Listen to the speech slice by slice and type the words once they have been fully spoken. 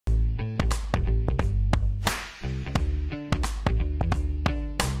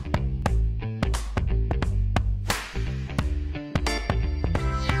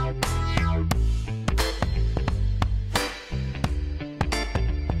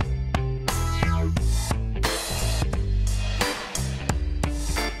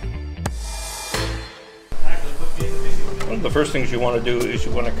the first things you want to do is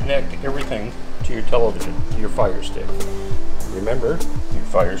you want to connect everything to your television, your Fire Stick. Remember, your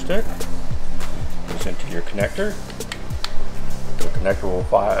Fire Stick goes into your connector. The connector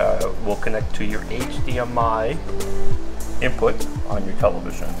will connect to your HDMI input on your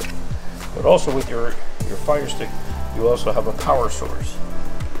television. But also with your Fire Stick, you also have a power source,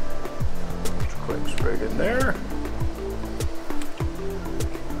 which clicks right in there.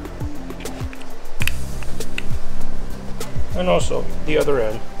 And also the other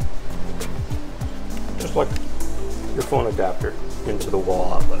end, just like your phone adapter, into the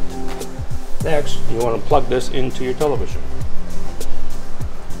wall outlet. Next, you want to plug this into your television.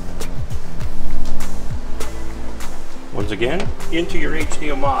 Once again, into your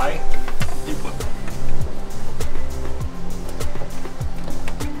HDMI input.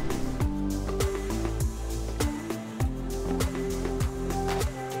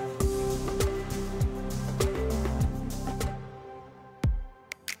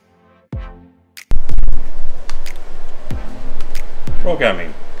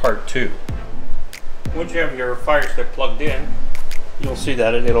 Programming, part 2. Once you have your Fire Stick plugged in, you'll see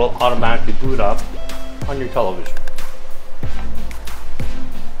that it'll automatically boot up on your television.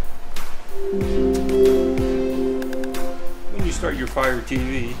 When you start your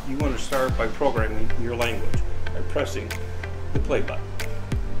Fire-TV, you want to start by programming your language by pressing the play button.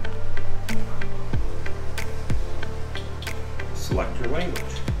 Select your language.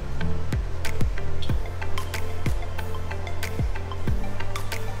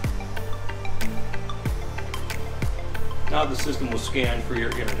 Now the system will scan for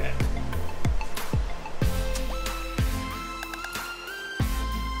your internet.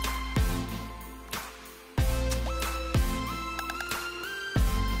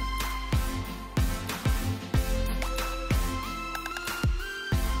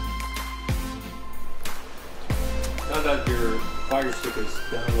 Now that your Fire Stick has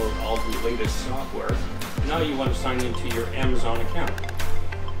downloaded all the latest software, now you want to sign into your Amazon account.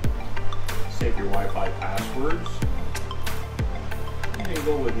 Save your Wi-Fi passwords. And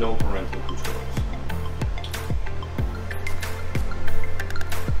go with no parental controls.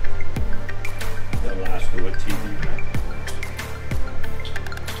 That'll ask you what TV you have.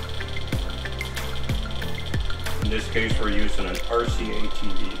 In this case, we're using an RCA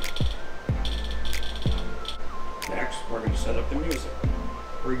TV. Next, we're going to set up the music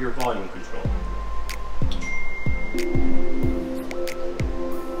or your volume control.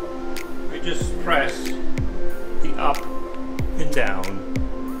 We just press the up and down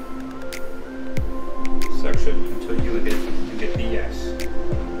section until you get the yes.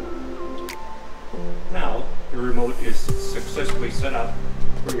 Now your remote is successfully set up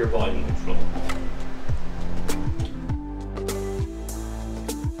for your volume control.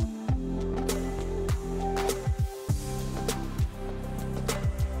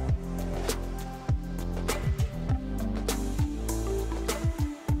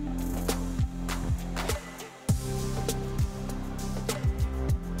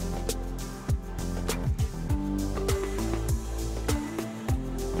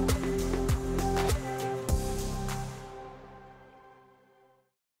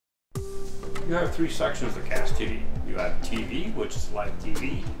 You have 3 sections of Cast TV. You have TV, which is live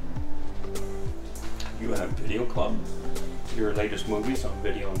TV. You have Video Club, your latest movies on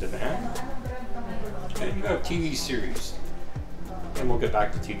video on demand. And you have TV series. And we'll get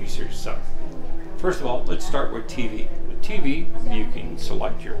back to TV series. So, first of all, let's start with TV. With TV, you can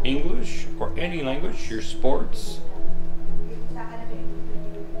select your English or any language, your sports.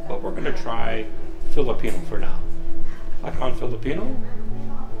 But we're going to try Filipino for now. Click on Filipino.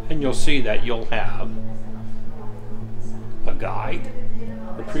 And you'll see that you'll have a guide,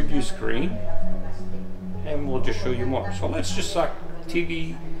 a preview screen, and we'll just show you more. So let's just select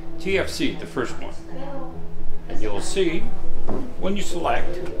TFC, the first one. And you'll see, when you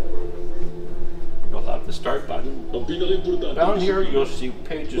select, you'll have the start button. Down here you'll see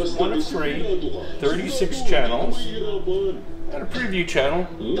pages 1 of 3, 36 channels, and a preview channel,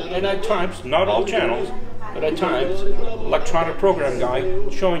 and at times, not all channels, but at times, electronic program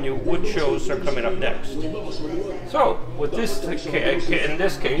guide showing you which shows are coming up next. So, with this, in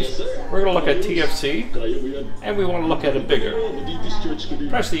this case, we're going to look at TFC, and we want to look at it bigger.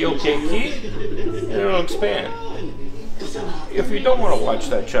 Press the OK key, and it'll expand. If you don't want to watch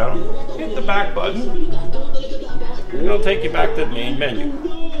that channel, hit the back button, and it'll take you back to the main menu.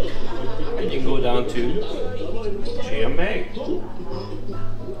 And you can go down to GMA.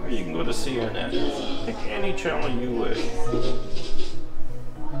 You can go to CNN. Pick any channel you wish.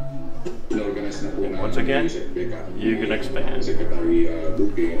 Once again, you can expand.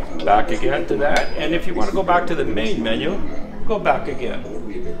 Back again to that, and if you want to go back to the main menu, go back again.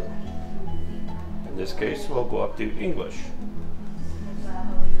 In this case, we'll go up to English.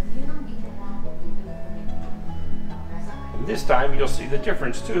 And this time, you'll see the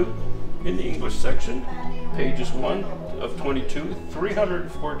difference too in the English section. Pages 1 of 22,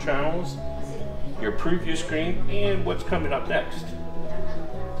 304 channels, your preview screen, and what's coming up next.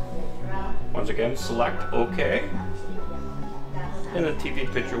 Once again, select OK, and the TV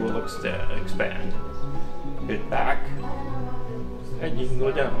picture will expand. Hit back, and you can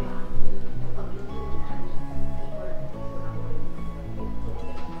go down.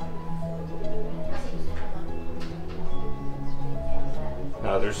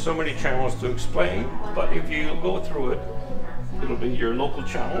 Now there's so many channels to explain, but if you go through it, it'll be your local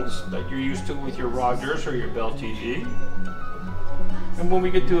channels that you're used to with your Rogers or your Bell TV. And when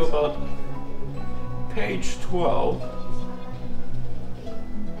we get to about page 12,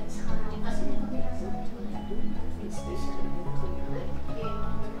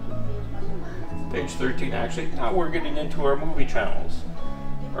 page 13 actually, now we're getting into our movie channels.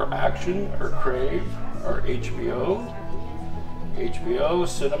 Our Action, our Crave, our HBO,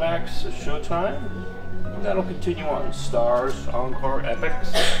 Cinemax, Showtime, and that'll continue on. Stars, Encore,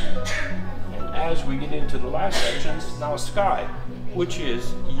 Epics. And as we get into the last sections, now Sky, which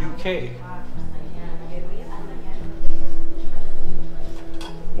is UK.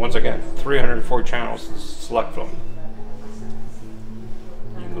 Once again, 304 channels to select from.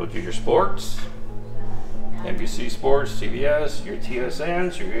 You can go to your sports, NBC Sports, CBS, your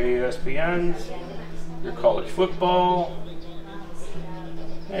TSNs, your ESPNs, your college football,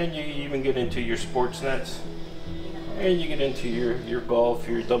 and you even get into your sports nets, and you get into your golf,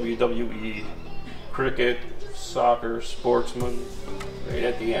 your WWE, cricket, soccer, sportsman. Right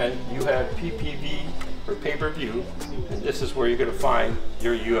at the end, you have PPV or pay-per-view, and this is where you're going to find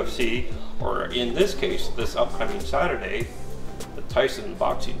your UFC, or in this case, this upcoming Saturday, the Tyson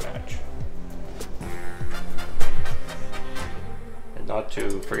boxing match. And not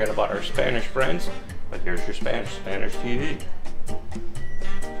to forget about our Spanish friends, but here's your Spanish TV.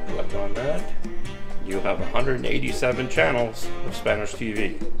 Click on that. You have 187 channels of Spanish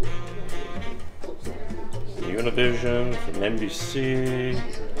TV. From Univision, from NBC,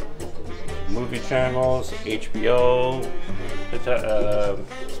 movie channels, HBO,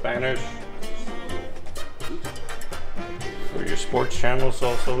 Spanish. For your sports channels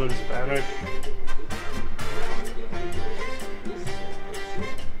also in Spanish.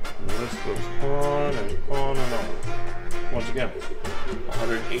 And the list goes on and on and on. Once again,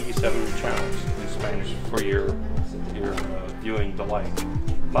 187 channels in Spanish for your viewing delight.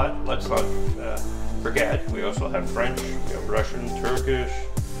 But let's not forget, we also have French, we have Russian, Turkish,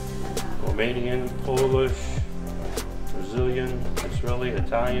 Romanian, Polish, Brazilian, Israeli,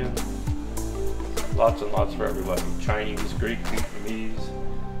 Italian. Lots and lots for everybody. Chinese, Greek, Vietnamese,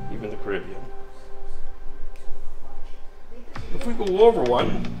 even the Caribbean. If we go over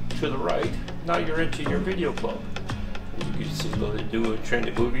one to the right, now you're into your video club. You can see they do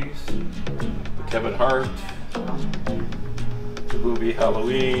trending movies, the Kevin Hart, the movie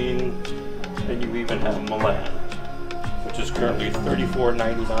Halloween, and you even have Milan, which is currently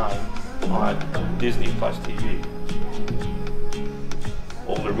 $34.99 on Disney Plus TV.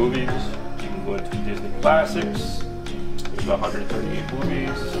 Older movies, you can go into Disney Classics. There's 138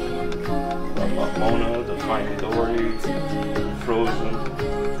 movies. Mona, The Finding Dory, Frozen,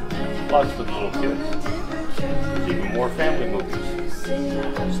 lots for the little kids. There's even more family movies.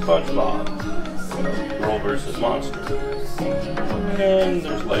 SpongeBob, Girl vs. Monster. And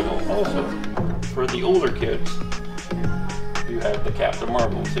there's Lego also. For the older kids, you have the Captain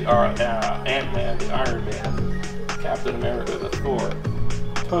Marvel, the Ant-Man, the Iron Man, Captain America, the Thor.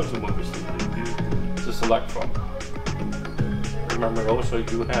 Tons of movies to select from. Remember also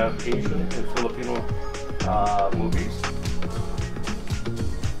you have Asian and Filipino movies.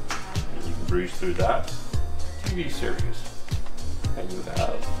 And you can breeze through that. TV series. And you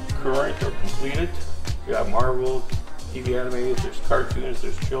have current or completed. You have Marvel, TV animated, there's cartoons,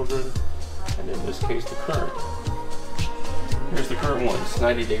 there's children, and in this case the current. Here's the current ones.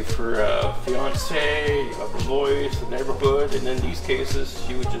 90 Day for Fiance, you have The Voice, The Neighborhood, and in these cases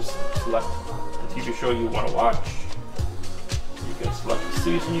you would just select the TV show you want to watch. You can select the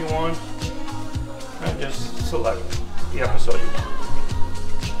season you want, and just select the episode you want.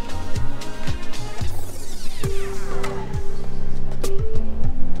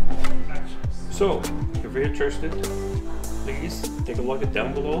 So, if you're interested, please take a look at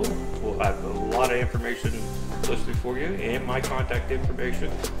down below. We'll have a lot of information listed for you and my contact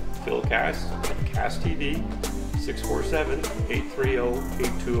information Philcast, Cast TV,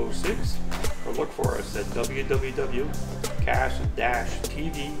 647-830-8206, or look for us at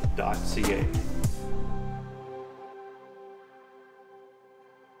www.cast-tv.ca.